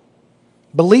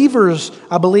 Believers,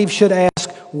 I believe, should ask,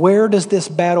 where does this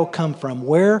battle come from?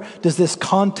 Where does this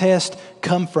contest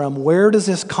come from? Where does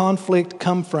this conflict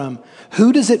come from?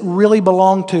 Who does it really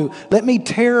belong to? Let me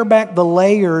tear back the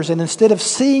layers, and instead of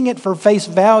seeing it for face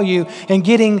value and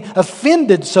getting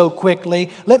offended so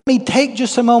quickly, let me take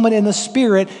just a moment in the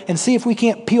Spirit and see if we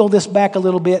can't peel this back a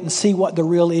little bit and see what the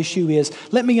real issue is.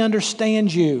 Let me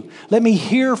understand you. Let me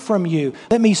hear from you.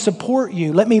 Let me support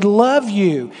you. Let me love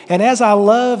you. And as I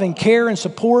love and care and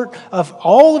support of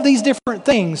all of these different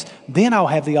things, then I'll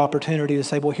have the opportunity to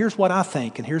say, well, here's what I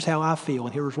think, and here's how I feel,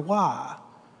 and here's why.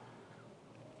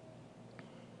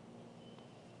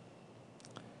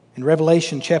 In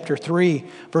Revelation chapter 3,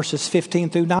 verses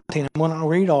 15 through 19, I'm going to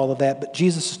read all of that, but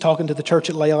Jesus is talking to the church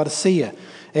at Laodicea,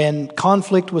 and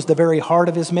conflict was the very heart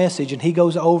of His message, and He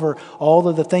goes over all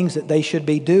of the things that they should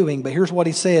be doing. But here's what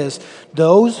He says,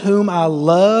 those whom I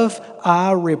love,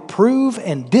 I reprove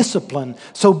and discipline,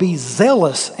 so be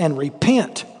zealous and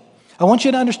repent. I want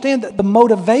you to understand that the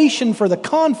motivation for the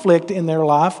conflict in their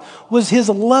life was His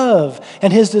love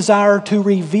and His desire to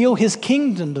reveal His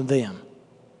kingdom to them.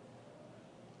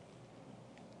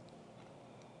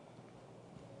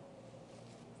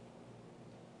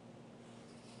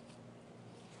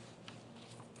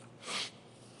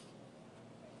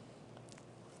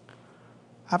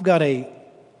 I've got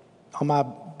on my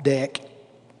deck,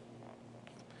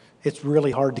 it's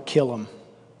really hard to kill them.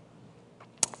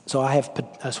 So I have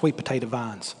sweet potato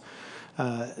vines.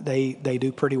 They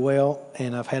do pretty well,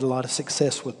 and I've had a lot of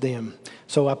success with them.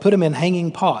 So I put them in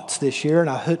hanging pots this year, and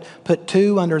I put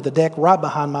 2 under the deck right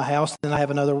behind my house. Then I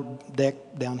have another deck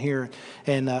down here,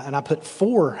 and I put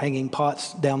 4 hanging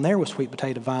pots down there with sweet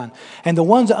potato vine. And the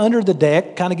ones under the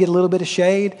deck kind of get a little bit of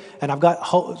shade, and I've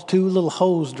got 2 little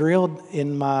holes drilled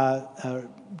in my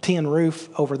tin roof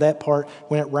over that part.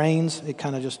 When it rains, it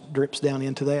kind of just drips down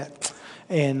into that.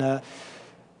 And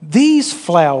these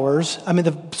flowers,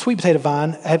 the sweet potato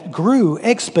vine, grew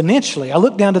exponentially. I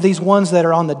look down to these ones that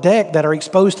are on the deck that are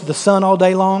exposed to the sun all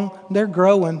day long. They're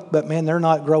growing, but man, they're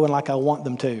not growing like I want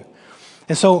them to.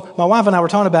 And so my wife and I were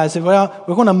talking about it. I said, well,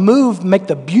 we're going to make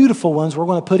the beautiful ones. We're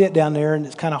going to put it down there, and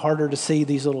it's kind of harder to see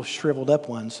these little shriveled up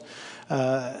ones.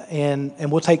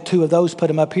 And we'll take 2 of those, put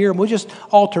them up here, and we'll just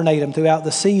alternate them throughout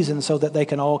the season so that they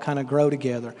can all kind of grow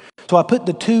together. So I put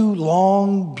the 2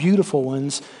 long, beautiful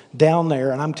ones down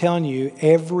there, and I'm telling you,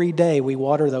 every day we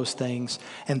water those things.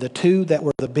 And the 2 that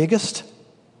were the biggest,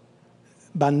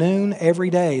 by noon every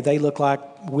day, they look like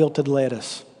wilted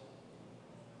lettuce.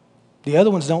 The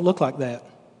other ones don't look like that.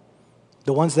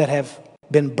 The ones that have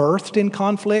been birthed in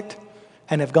conflict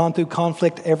and have gone through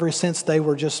conflict ever since they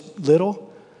were just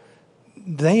little,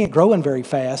 they ain't growing very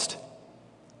fast,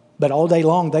 but all day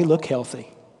long they look healthy.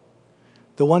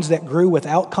 The ones that grew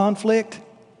without conflict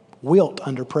wilt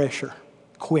under pressure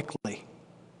quickly.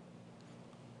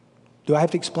 Do I have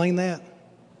to explain that?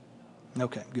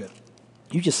 Okay, good.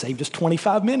 You just saved us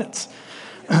 25 minutes.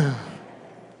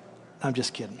 I'm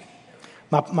just kidding.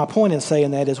 My point in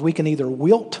saying that is we can either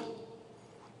wilt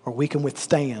or we can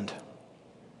withstand.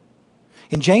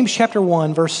 In James chapter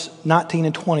 1, verse 19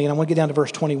 and 20, and I want to get down to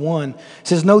verse 21, it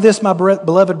says, know this, my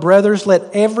beloved brothers,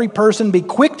 let every person be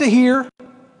quick to hear,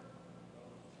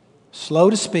 slow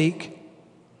to speak,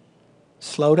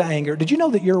 slow to anger. Did you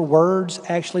know that your words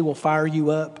actually will fire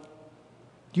you up?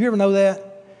 Do you ever know that?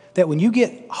 That when you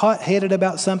get hot-headed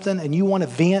about something and you want to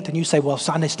vent and you say, well,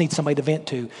 I just need somebody to vent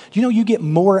to. Do you know you get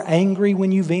more angry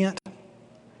when you vent?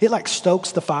 It like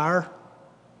stokes the fire.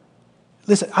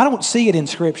 Listen, I don't see it in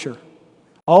Scripture.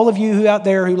 All of you who out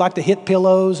there who like to hit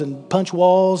pillows and punch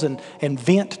walls and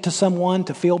vent to someone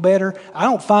to feel better, I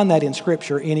don't find that in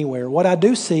Scripture anywhere. What I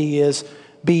do see is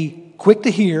be quick to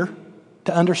hear,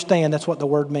 to understand. That's what the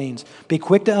word means. Be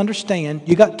quick to understand.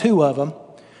 You got 2 of them.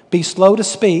 Be slow to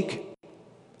speak,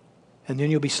 and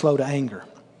then you'll be slow to anger.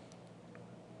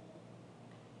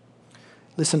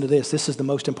 Listen to this. This is the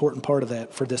most important part of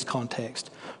that for this context.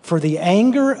 For the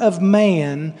anger of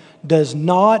man does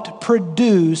not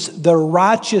produce the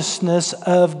righteousness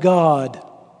of God.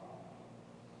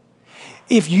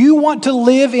 If you want to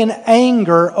live in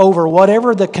anger over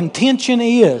whatever the contention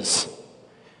is,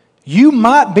 you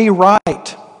might be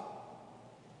right,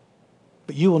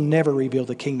 but you will never reveal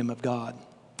the kingdom of God.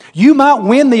 You might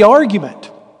win the argument,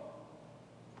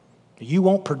 but you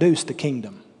won't produce the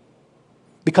kingdom.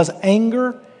 Because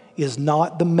anger is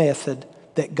not the method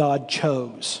that God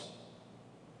chose.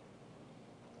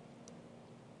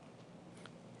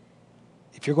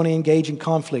 If you're going to engage in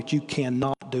conflict, you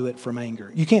cannot do it from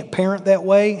anger. You can't parent that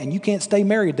way, and you can't stay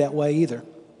married that way either.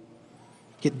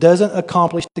 It doesn't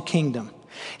accomplish the kingdom.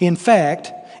 In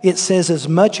fact, it says as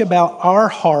much about our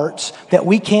hearts that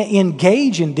we can't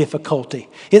engage in difficulty.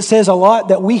 It says a lot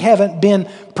that we haven't been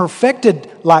perfected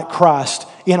like Christ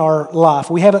in our life.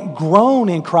 We haven't grown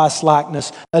in Christ's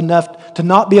likeness enough to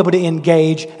not be able to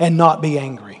engage and not be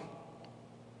angry.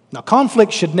 Now,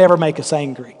 conflict should never make us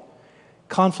angry.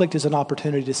 Conflict is an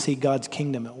opportunity to see God's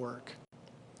kingdom at work.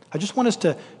 I just want us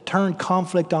to turn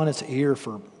conflict on its ear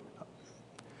for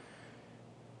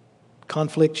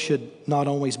conflict should not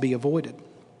always be avoided.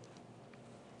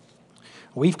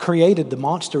 We've created the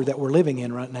monster that we're living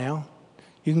in right now.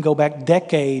 You can go back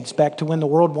decades, back to when the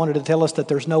world wanted to tell us that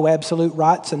there's no absolute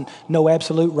rights and no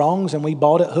absolute wrongs, and we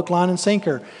bought it hook, line, and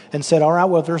sinker and said, all right,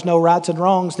 well, if there's no rights and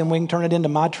wrongs, then we can turn it into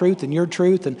my truth and your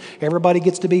truth, and everybody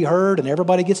gets to be heard and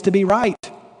everybody gets to be right.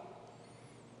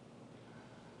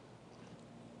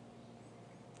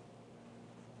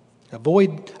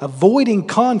 Avoiding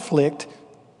conflict,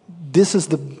 this is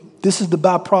the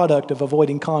byproduct of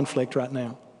avoiding conflict right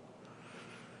now.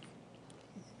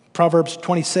 Proverbs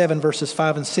 27 verses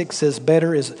 5 and 6 says,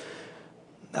 better is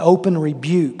open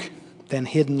rebuke than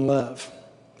hidden love.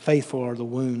 Faithful are the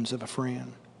wounds of a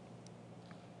friend.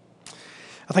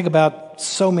 I think about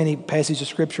so many passages of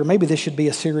Scripture. Maybe this should be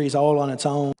a series all on its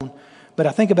own. But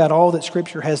I think about all that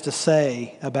Scripture has to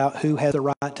say about who has the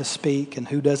right to speak and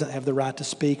who doesn't have the right to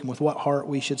speak and with what heart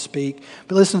we should speak.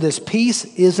 But listen to this. Peace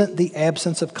isn't the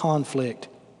absence of conflict.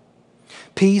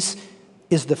 Peace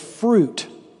is the fruit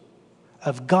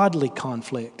of godly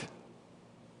conflict.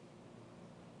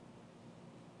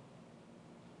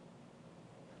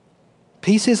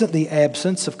 Peace isn't the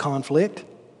absence of conflict.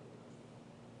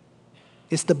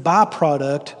 It's the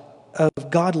byproduct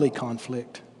of godly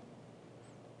conflict.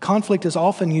 Conflict is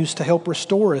often used to help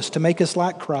restore us, to make us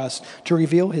like Christ, to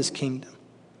reveal His kingdom.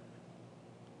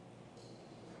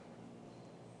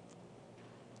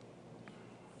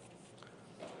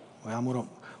 Well, I'm going to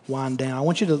wind down. I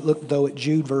want you to look, though, at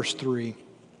Jude verse 3.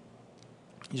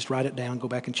 Just write it down. Go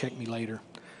back and check me later.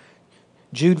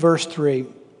 Jude verse 3.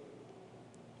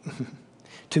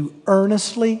 To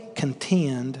earnestly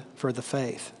contend for the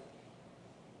faith.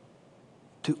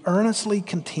 To earnestly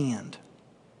contend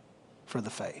for the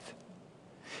faith.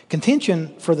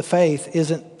 Contention for the faith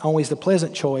isn't always the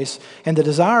pleasant choice, and the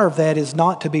desire of that is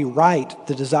not to be right.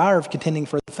 The desire of contending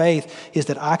for the faith is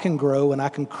that I can grow and I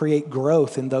can create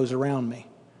growth in those around me.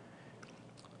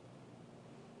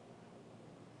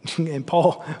 And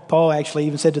Paul actually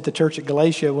even said to the church at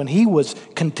Galatia when he was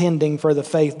contending for the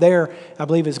faith there, I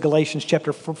believe it's Galatians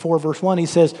chapter 4 verse 1, he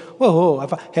says, whoa,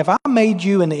 have I made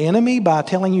you an enemy by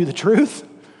telling you the truth?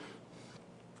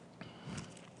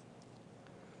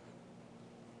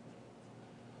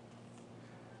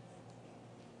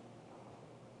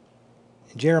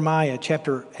 In Jeremiah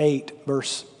chapter 8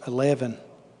 verse 11,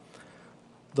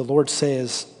 the Lord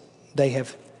says, they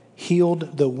have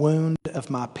healed the wound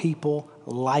of my people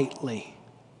lightly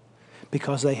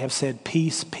because they have said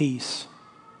peace, peace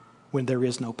when there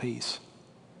is no peace.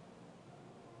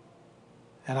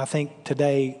 And I think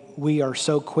today we are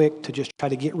so quick to just try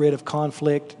to get rid of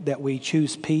conflict that we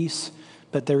choose peace,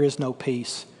 but there is no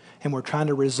peace. And we're trying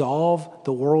to resolve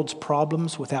the world's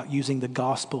problems without using the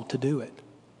gospel to do it.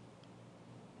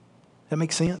 That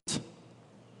makes sense?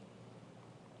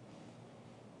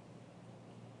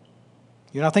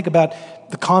 You know, I think about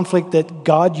the conflict that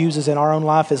God uses in our own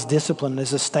life as discipline.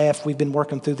 As a staff, we've been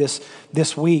working through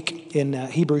this week in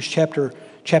Hebrews chapter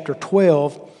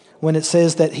 12, when it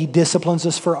says that He disciplines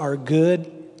us for our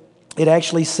good. It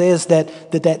actually says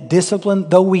that discipline,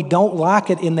 though we don't like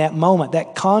it in that moment,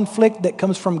 that conflict that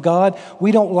comes from God,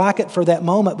 we don't like it for that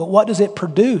moment. But what does it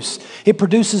produce? It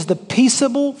produces the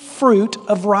peaceable fruit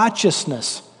of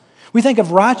righteousness. We think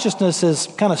of righteousness as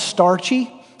kind of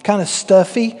starchy, kind of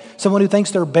stuffy, someone who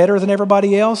thinks they're better than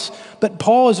everybody else. But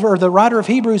the writer of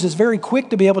Hebrews is very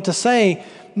quick to be able to say,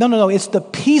 no, it's the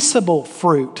peaceable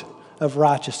fruit of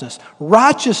righteousness.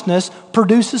 Righteousness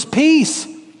produces peace.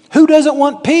 Who doesn't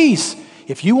want peace?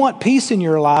 If you want peace in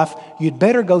your life, you'd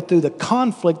better go through the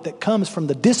conflict that comes from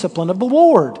the discipline of the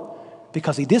Lord,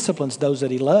 because He disciplines those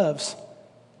that He loves.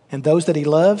 And those that He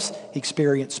loves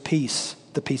experience peace,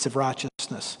 the peace of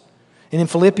righteousness. And in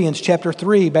Philippians chapter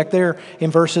 3, back there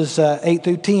in verses 8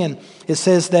 through 10, it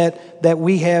says that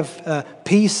we have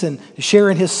peace and share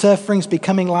in His sufferings,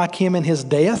 becoming like Him in His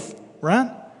death, right?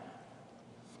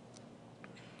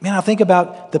 Man, I think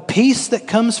about the peace that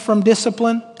comes from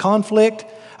discipline, conflict.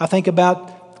 I think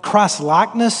about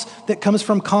Christ-likeness that comes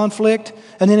from conflict.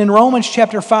 And then in Romans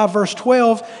chapter 5, verse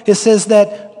 12, it says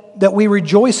that we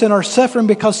rejoice in our suffering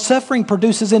because suffering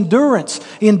produces endurance.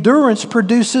 Endurance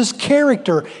produces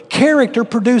character. Character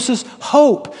produces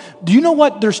hope. Do you know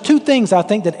what? There's two things I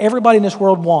think that everybody in this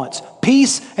world wants: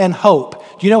 peace and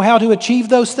hope. Do you know how to achieve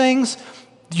those things?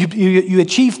 You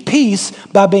achieve peace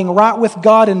by being right with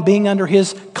God and being under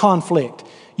His conflict.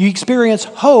 You experience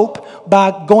hope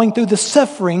by going through the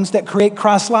sufferings that create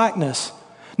Christ-likeness.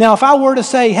 Now, if I were to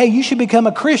say, hey, you should become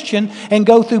a Christian and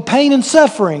go through pain and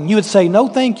suffering, you would say, no,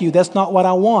 thank you. That's not what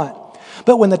I want.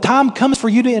 But when the time comes for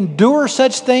you to endure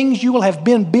such things, you will have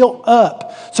been built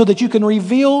up so that you can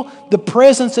reveal the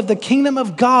presence of the kingdom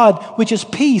of God, which is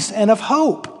peace and of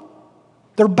hope.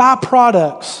 They're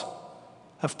byproducts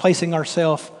of placing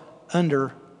ourselves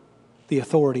under the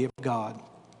authority of God.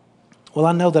 Well,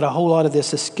 I know that a whole lot of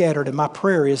this is scattered, and my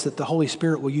prayer is that the Holy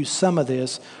Spirit will use some of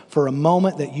this for a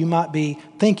moment that you might be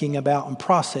thinking about and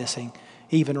processing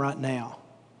even right now.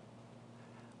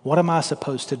 What am I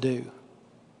supposed to do?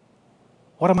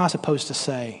 What am I supposed to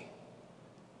say?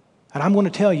 And I'm going to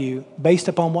tell you, based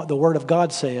upon what the Word of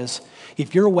God says,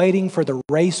 if you're waiting for the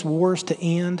race wars to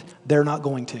end, they're not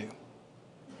going to.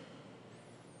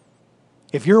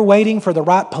 If you're waiting for the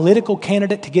right political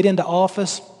candidate to get into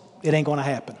office, it ain't going to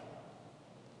happen.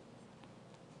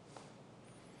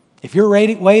 If you're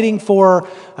waiting for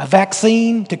a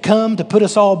vaccine to come to put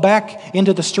us all back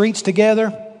into the streets together,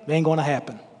 it ain't going to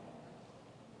happen.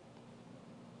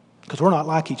 Because we're not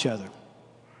like each other.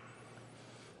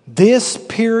 This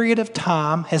period of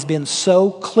time has been so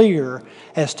clear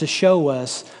as to show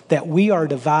us that we are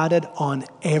divided on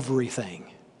everything.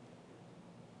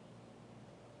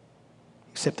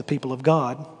 Except the people of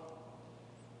God.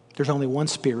 There's only one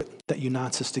Spirit that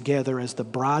unites us together as the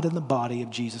bride and the body of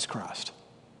Jesus Christ.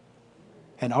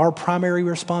 And our primary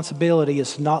responsibility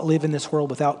is to not live in this world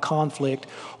without conflict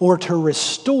or to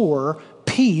restore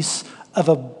peace of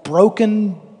a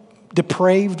broken,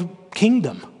 depraved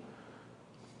kingdom.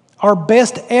 Our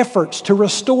best efforts to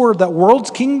restore the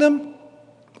world's kingdom,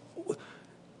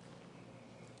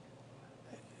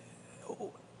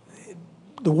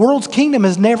 the world's kingdom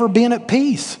has never been at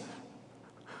peace.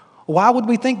 Why would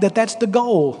we think that that's the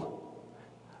goal?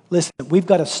 Listen, we've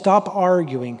got to stop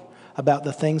arguing about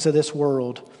the things of this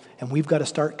world, and we've got to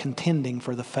start contending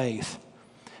for the faith.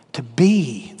 To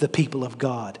be the people of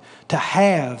God, to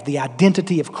have the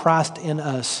identity of Christ in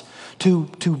us, to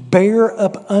bear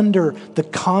up under the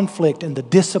conflict and the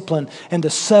discipline and the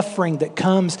suffering that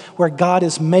comes where God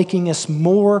is making us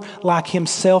more like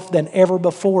Himself than ever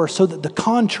before, so that the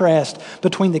contrast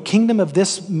between the kingdom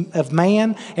of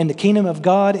man and the kingdom of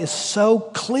God is so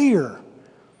clear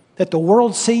that the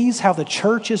world sees how the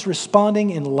church is responding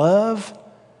in love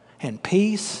and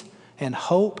peace and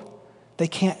hope. They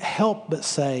can't help but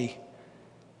say,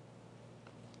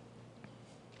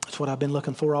 that's what I've been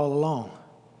looking for all along.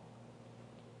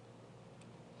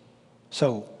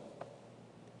 So,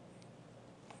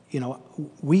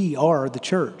 we are the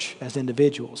church as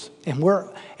individuals, and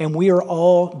we are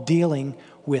all dealing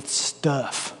with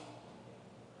stuff.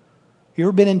 You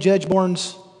ever been in Judge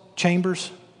Bourne's chambers?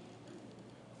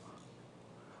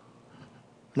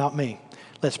 Not me.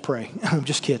 Let's pray. I'm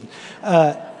just kidding.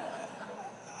 I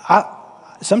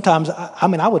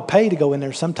would pay to go in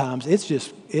there sometimes.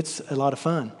 It's a lot of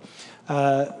fun.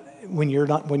 When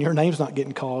your name's not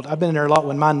getting called. I've been in there a lot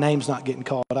when my name's not getting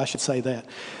called. I should say that.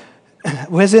 I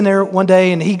was in there one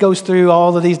day, and he goes through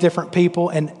all of these different people,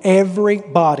 and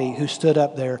everybody who stood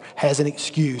up there has an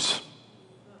excuse.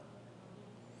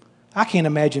 I can't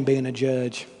imagine being a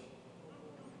judge.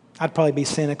 I'd probably be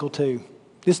cynical too.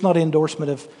 This is not an endorsement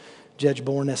of Judge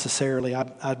Bourne necessarily.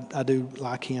 I do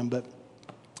like him, but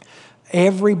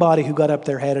everybody who got up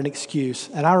there had an excuse.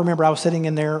 And I remember I was sitting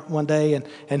in there one day,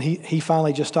 and he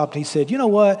finally just stopped. He said, you know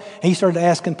what? And he started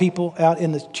asking people out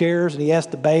in the chairs, and he asked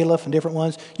the bailiff and different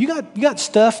ones, you got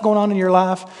stuff going on in your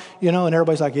life? And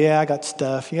everybody's like, yeah, I got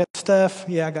stuff. You got stuff?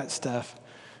 Yeah, I got stuff.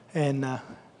 And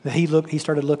he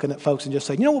started looking at folks and just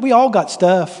saying, you know what? We all got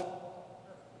stuff.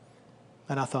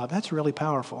 And I thought, that's really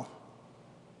powerful.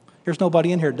 There's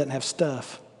nobody in here that doesn't have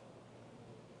stuff.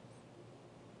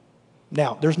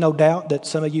 Now, there's no doubt that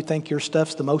some of you think your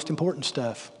stuff's the most important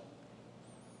stuff.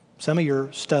 Some of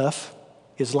your stuff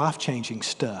is life-changing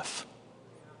stuff.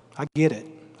 I get it.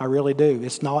 I really do.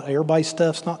 It's not, everybody's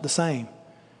stuff's not the same.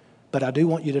 But I do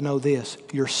want you to know this.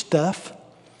 Your stuff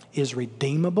is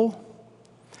redeemable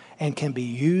and can be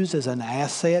used as an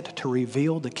asset to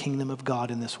reveal the kingdom of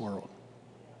God in this world.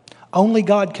 Only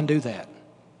God can do that.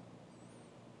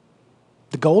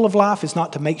 The goal of life is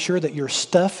not to make sure that your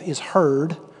stuff is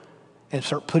heard and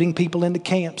start putting people into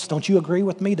camps. Don't you agree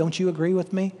with me? Don't you agree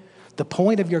with me? The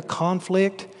point of your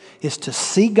conflict is to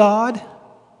see God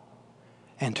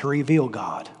and to reveal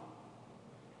God.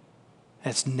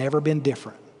 It's never been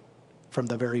different from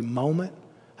the very moment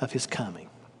of His coming.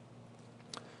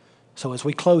 So as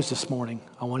we close this morning,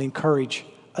 I want to encourage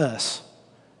us.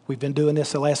 We've been doing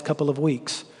this the last couple of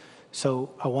weeks.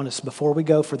 So I want us, before we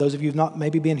go, for those of you who have not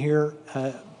maybe been here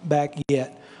back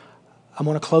yet, I'm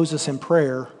going to close this in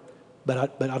prayer,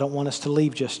 but I don't want us to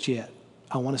leave just yet.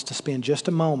 I want us to spend just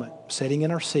a moment sitting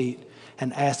in our seat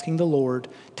and asking the Lord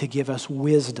to give us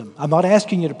wisdom. I'm not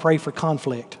asking you to pray for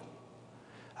conflict.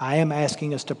 I am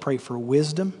asking us to pray for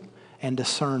wisdom and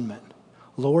discernment.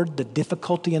 Lord, the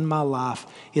difficulty in my life,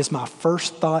 is my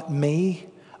first thought me,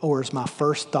 or is my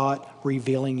first thought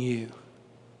revealing you?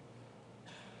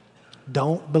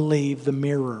 Don't believe the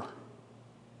mirror.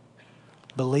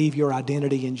 Believe your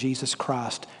identity in Jesus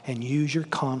Christ and use your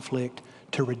conflict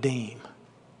to redeem.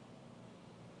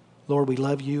 Lord, we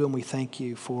love you and we thank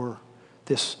you for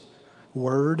this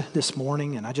word this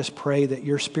morning, and I just pray that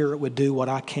your Spirit would do what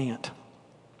I can't.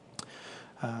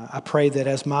 I pray that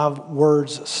as my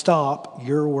words stop,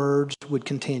 your words would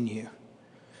continue.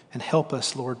 And help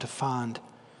us, Lord, to find,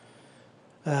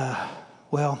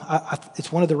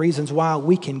 it's one of the reasons why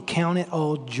we can count it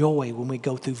all joy when we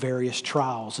go through various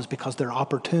trials, is because they're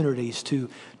opportunities to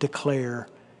declare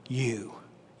you,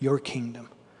 your kingdom.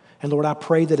 And Lord, I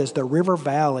pray that as the River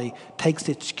Valley takes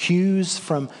its cues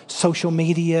from social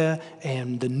media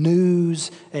and the news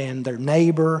and their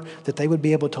neighbor, that they would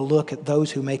be able to look at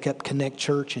those who make up Connect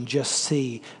Church and just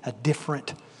see a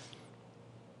different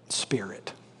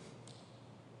spirit.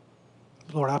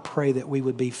 Lord, I pray that we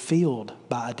would be filled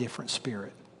by a different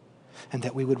spirit and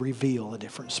that we would reveal a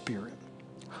different spirit.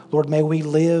 Lord, may we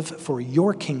live for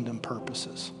your kingdom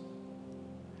purposes.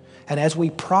 And as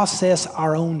we process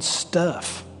our own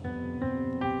stuff,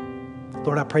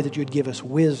 Lord, I pray that you'd give us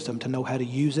wisdom to know how to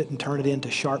use it and turn it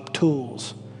into sharp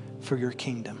tools for your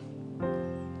kingdom.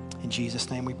 In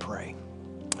Jesus' name we pray.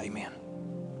 Amen.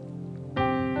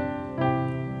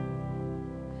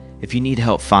 If you need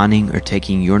help finding or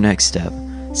taking your next step,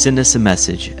 send us a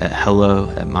message at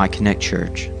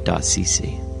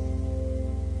hello@myconnectchurch.cc.